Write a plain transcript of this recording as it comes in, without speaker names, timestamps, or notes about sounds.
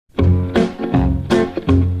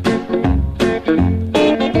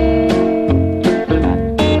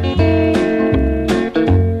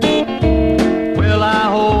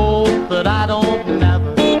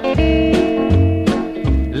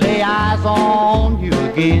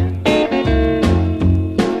again.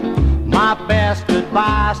 My best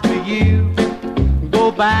advice to you,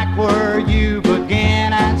 go back where you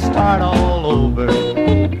began and start all over.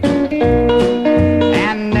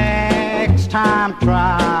 And next time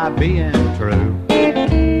try being true,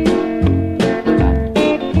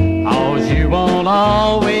 'cause you won't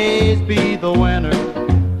always be the winner.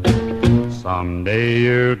 Someday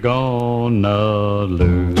you're gonna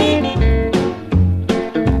lose.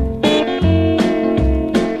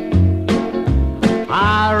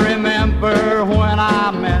 I remember when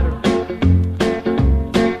I met her,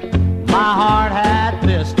 my heart had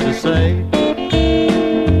this to say: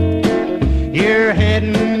 you're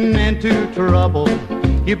heading into trouble,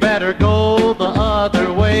 you better go the other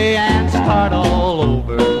way and start all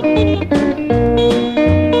over.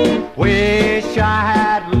 Wish I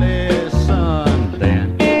had listened then,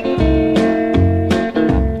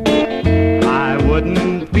 I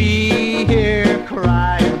wouldn't be here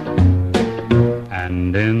crying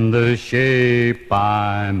and in the shape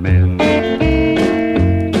I'm in.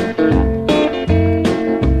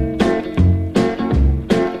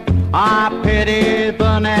 I pity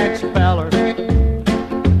the next feller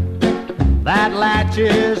that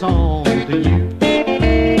latches on to you.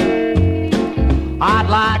 I'd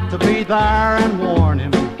like to be there and warn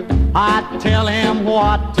him, I'd tell him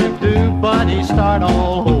what to do, but he start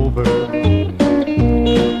all over.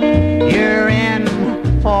 You're